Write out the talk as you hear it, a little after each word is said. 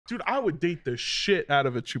Dude, I would date the shit out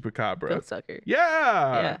of a chupacabra. Goat sucker.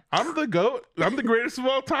 Yeah. I'm the goat. I'm the greatest of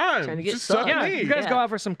all time. Trying to get Just suck sucked. Yeah, me. you guys go out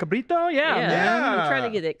for some cabrito? Yeah, man. Yeah. I'm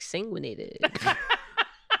trying to get exsanguinated.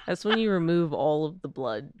 That's when you remove all of the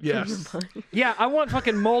blood from your Yes. body. Yeah, I want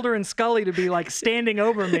fucking Mulder and Scully to be like standing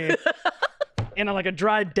over me in like a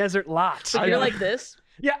dry desert lot. So you're like this.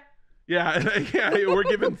 Yeah. Yeah, we're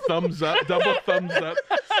giving thumbs up, double thumbs up.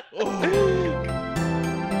 Oh.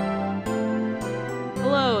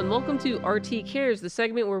 Hello, and welcome to RT Cares, the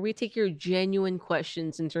segment where we take your genuine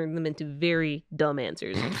questions and turn them into very dumb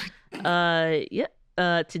answers. Today,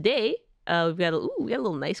 we got a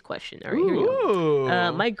little nice question. All right, here we go.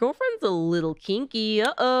 Ooh. My girlfriend's a little kinky.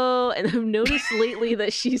 Uh-oh. And I've noticed lately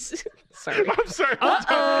that she's... Sorry. I'm sorry.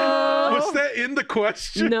 Uh-oh. Was that in the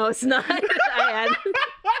question? No, it's not. I added...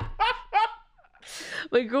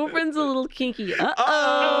 My girlfriend's a little kinky.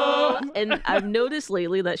 Uh-oh. And I've noticed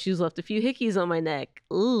lately that she's left a few hickeys on my neck.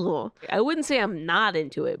 Ooh. I wouldn't say I'm not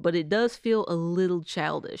into it, but it does feel a little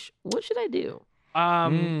childish. What should I do?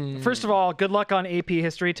 First of all, good luck on AP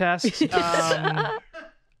history test.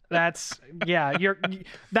 That's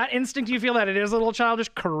that instinct you feel that it is a little childish,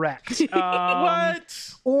 correct. What?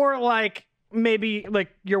 Or like maybe like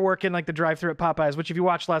you're working like the drive-thru at Popeyes, which if you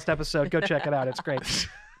watched last episode, go check it out. It's great.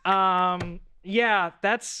 Yeah,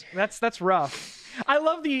 that's rough. I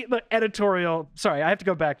love the editorial. Sorry, I have to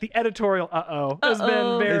go back. The editorial has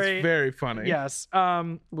been very It's very funny. yes.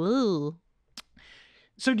 Woo.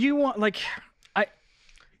 So do you want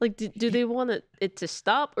Do they want it to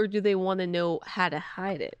stop, or do they want to know how to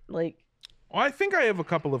hide it? Like, Well, I think I have a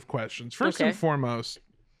couple of questions. First and foremost,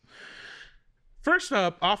 first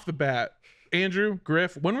up, off the bat, Andrew,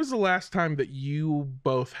 Griff, when was the last time that you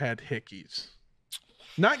both had hickeys?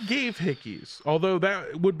 Not gave hickeys, although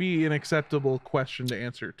that would be an acceptable question to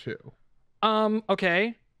answer too.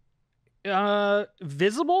 okay.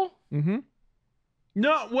 Visible? Mm-hmm.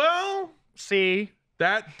 No, well, See.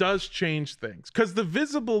 that does change things because the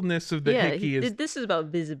visibleness of the hickey is. this is about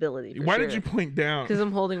visibility. Why did you point down? Because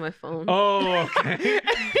I'm holding my phone. Oh, okay.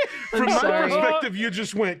 From my sorry. perspective, you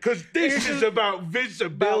just went, because this is about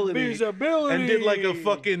visibility. And did like a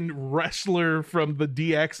fucking wrestler from the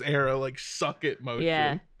DX era, like suck it motion.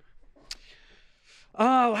 Yeah.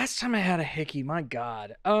 Oh, last time I had a hickey, my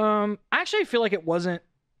God. I actually feel like it wasn't.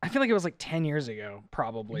 I feel like it was like 10 years ago,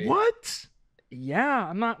 probably. What? Yeah,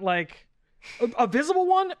 I'm not like a visible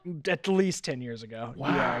one. At least 10 years ago.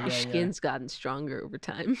 Wow. Yeah, Your skin's gotten stronger over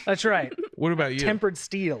time. That's right. What about you? Tempered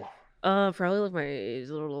steel. Probably like my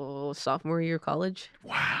little sophomore year of college.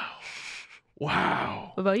 Wow.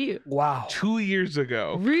 Wow. What about you? Wow. 2 years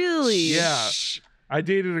ago. Really? Yeah. I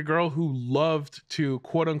dated a girl who loved to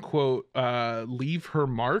quote unquote leave her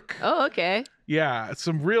mark. Oh, okay. Yeah,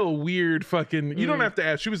 some real weird fucking. You don't have to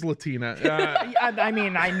ask. She was Latina. I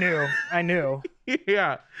mean, I knew.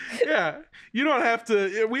 Yeah. You don't have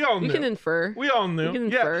to. We all knew. You can infer. We all knew. You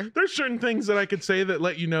can Yeah, infer. there's certain things that I could say that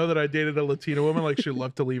let you know that I dated a Latina woman. Like she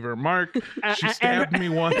loved to leave her mark. She stabbed me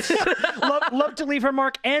once. Love to leave her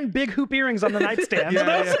mark and big hoop earrings on the nightstand.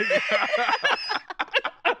 Yeah.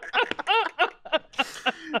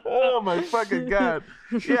 Oh my fucking God.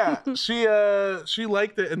 Yeah, she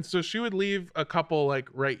liked it, and so she would leave a couple like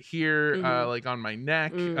right here, like on my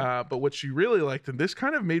neck. But what she really liked, and this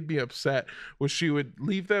kind of made me upset, was she would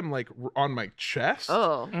leave them like on my chest.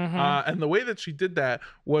 Oh. And the way that she did that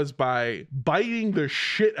was by biting the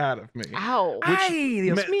shit out of me. Ow. Ay,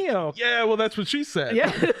 Dios mío. Yeah, well, that's what she said.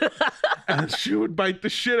 Yeah. And she would bite the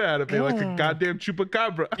shit out of me like a goddamn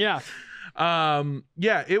chupacabra. Yeah.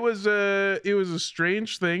 It was a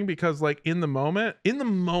strange thing because like in the moment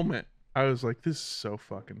I was like, this is so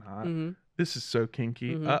fucking hot. This is so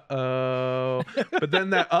kinky. Uh-oh. But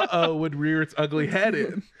then that uh-oh would rear its ugly head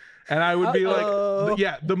in, and I would be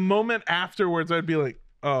like, the moment afterwards I'd be like,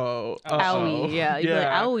 oh, Owie. Yeah. You'd be like,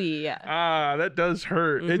 owie. Yeah. That does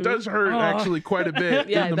hurt. It does hurt actually quite a bit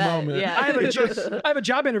Yeah, in the I bet. moment. Yeah. I have a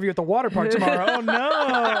job interview at the water park tomorrow. Oh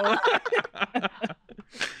no.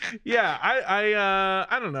 Yeah,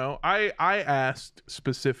 I don't know. I asked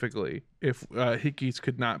specifically if hickeys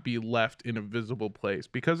could not be left in a visible place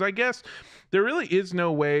because I guess there really is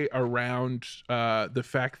no way around the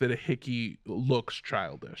fact that a hickey looks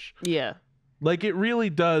childish. Yeah. Like it really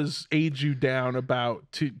does age you down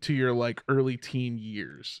about to your like early teen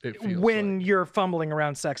years. It feels When like. you're fumbling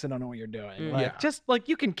around sex and don't know what you're doing. Like, Yeah. just like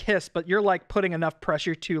you can kiss, but you're like putting enough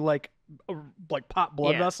pressure to like pop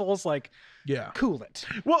blood vessels. Like Yeah. Cool it.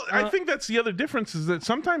 Well, I think that's the other difference is that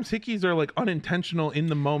sometimes hickeys are like unintentional in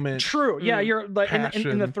the moment. True. Yeah, you're like in the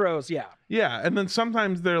Passion. throes. Yeah. Yeah, and then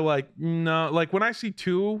sometimes they're like, no, like when I see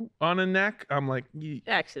 2 on a neck, I'm like,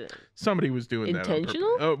 Accident. somebody was doing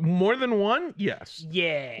Intentional? that. More than one? Yes.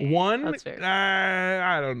 Yeah. One? That's fair.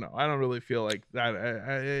 I don't know. I don't really feel like that.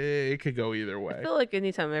 It could go either way. I feel like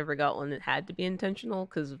anytime I ever got one, it had to be intentional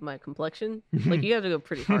because of my complexion. Like you have to go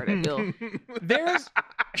pretty hard. I feel. There's.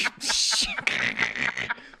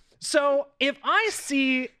 So if I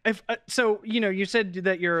see so you said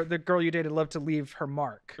that the girl you dated loved to leave her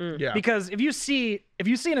mark. Yeah. Because if you see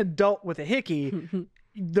an adult with a hickey,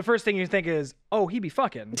 the first thing you think is, oh, he be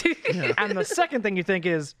fucking. Yeah. And the second thing you think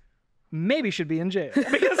is, maybe should be in jail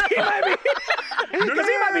because he might be. Because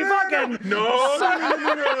he might be fucking. No.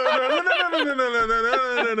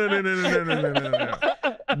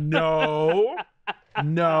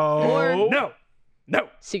 No.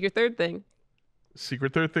 Secret third thing.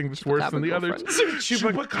 Secret third thing that's worse than the others.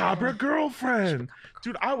 Chupacabra girlfriend.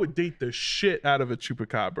 Dude, I would date the shit out of a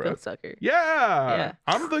chupacabra. Goat sucker. Yeah.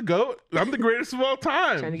 I'm the goat. I'm the greatest of all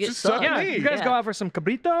time. Trying to get Just suck sucked. me. You guys go out for some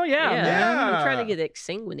cabrito? Yeah. Yeah. I'm trying to get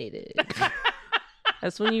exsanguinated.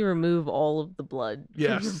 That's when you remove all of the blood.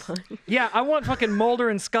 Yes. From your body. Yeah, I want fucking Mulder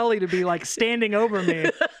and Scully to be like standing over me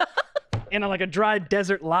in like a dry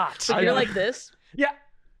desert lot. So you're like this. Yeah.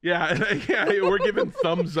 Yeah, we're giving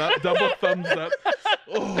thumbs up, double thumbs up.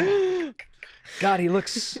 Oh. God, he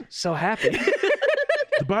looks so happy.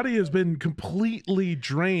 The body has been completely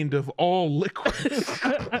drained of all liquids.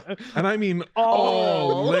 And I mean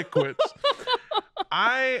all liquids.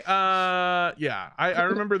 I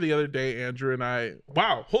remember the other day Andrew and I,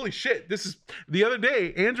 wow, holy shit, the other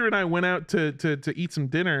day Andrew and I went out to eat some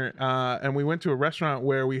dinner and we went to a restaurant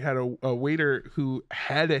where we had a waiter who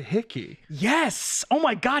had a hickey. Yes. Oh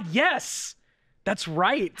my God, yes. That's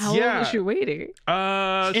right. How old was your waiter?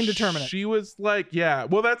 Indeterminate. She was like, yeah.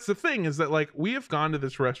 Well, that's the thing is that like we have gone to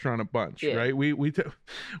this restaurant a bunch, right?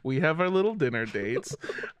 We have our little dinner dates.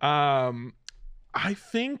 I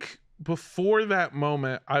think before that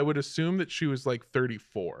moment, I would assume that she was like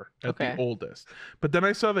 34 at the oldest. But then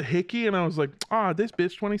I saw the hickey and I was like, this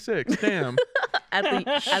bitch 26. Damn. at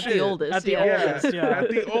the oldest. At the oldest, yeah. At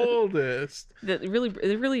the oldest. It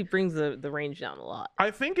really brings the range down a lot. I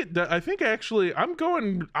think actually I'm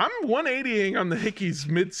 180ing on the hickeys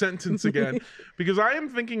mid-sentence again because I am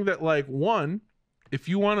thinking that like one, if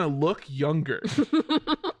you want to look younger,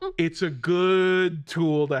 it's a good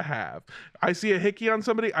tool to have. I see a hickey on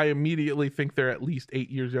somebody, I immediately think they're at least 8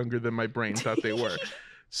 years younger than my brain thought they were.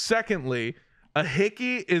 Secondly, a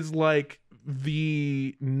hickey is like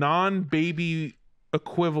the non-baby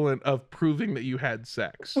equivalent of proving that you had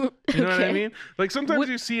sex. You know what I mean? Like sometimes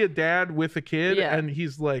you see a dad with a kid and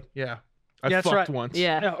he's like, I fucked once.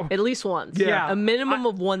 Yeah, at least once. Yeah. A minimum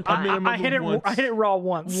of one time. I hit it raw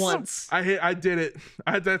once. I did it.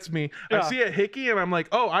 That's me. I see a hickey and I'm like,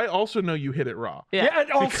 oh, I also know you hit it raw. Yeah.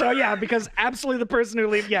 Also, because absolutely the person who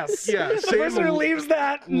leaves. Yes. Yeah. The person who leaves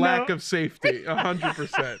that lack of safety.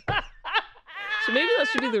 100%. So maybe that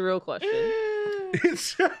should be the real question.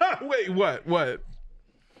 Wait, what?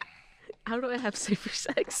 How do I have safer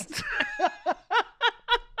sex?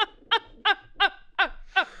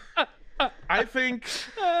 I think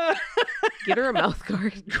get her a mouth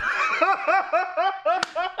guard.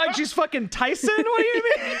 Like she's fucking Tyson? What do you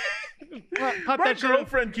mean? Pop my that shit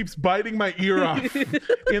girlfriend keeps biting my ear off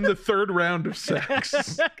in the third round of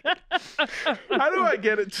sex. How do I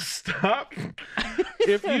get it to stop?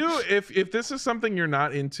 If this is something you're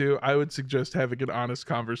not into, I would suggest having an honest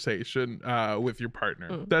conversation with your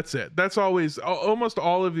partner. That's it. That's always almost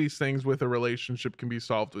all of these things with a relationship can be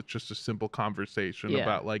solved with just a simple conversation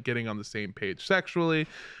about like getting on the same page sexually.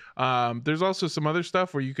 There's also some other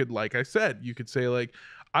stuff where you could, like I said, you could say like,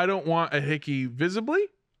 I don't want a hickey visibly.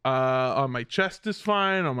 On my chest is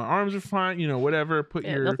fine, on my arms are fine, whatever. Put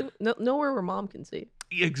your nowhere where mom can see.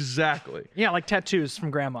 Exactly. Yeah, like tattoos from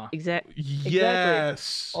grandma. Exactly.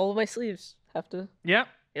 Yes. All of my sleeves have to. Yep.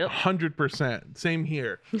 100%. Same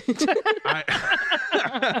here.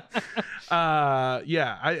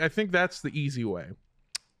 I think that's the easy way.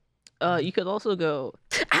 You could also go,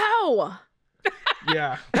 ow!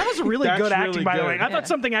 Yeah. That was really That's good acting, really by the good. way. I thought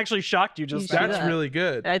something actually shocked you just That's that. really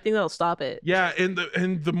good. I think that'll stop it. Yeah,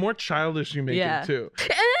 and the more childish you make it too.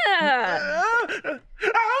 Ouchie!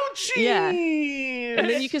 Yeah. And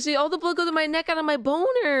then you can see all the blood go to my neck out of my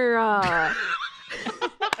boner.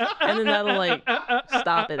 And then that'll like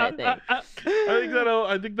stop it, I think. I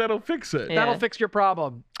think that'll fix it. Yeah. That'll fix your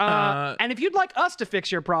problem. And if you'd like us to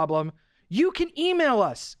fix your problem, you can email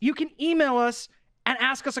us. You can email us and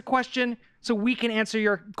ask us a question so we can answer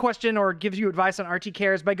your question or give you advice on RT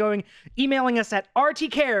Cares by emailing us at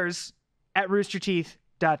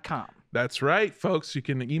rtcares@roosterteeth.com. That's right, folks. You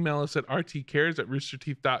can email us at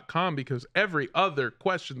rtcares@roosterteeth.com because every other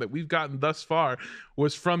question that we've gotten thus far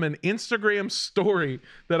was from an Instagram story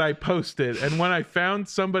that I posted. And when I found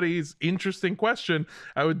somebody's interesting question,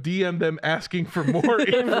 I would DM them asking for more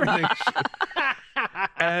information.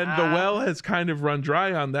 And the well has kind of run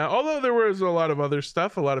dry on that. Although there was a lot of other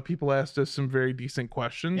stuff. A lot of people asked us some very decent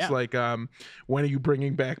questions, like when are you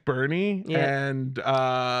bringing back Bernie? Yeah. And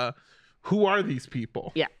who are these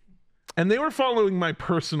people? Yeah. And they were following my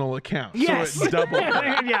personal account. Yes. So it doubled.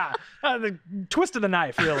 Yeah. The twist of the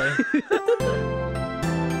knife, really.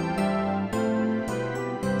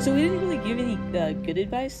 So we didn't really give any good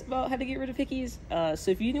advice about how to get rid of hickeys.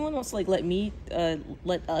 So if anyone wants to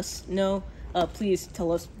let us know, please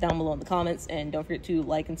tell us down below in the comments, and don't forget to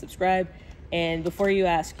like and subscribe. And before you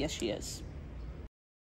ask, yes, she is.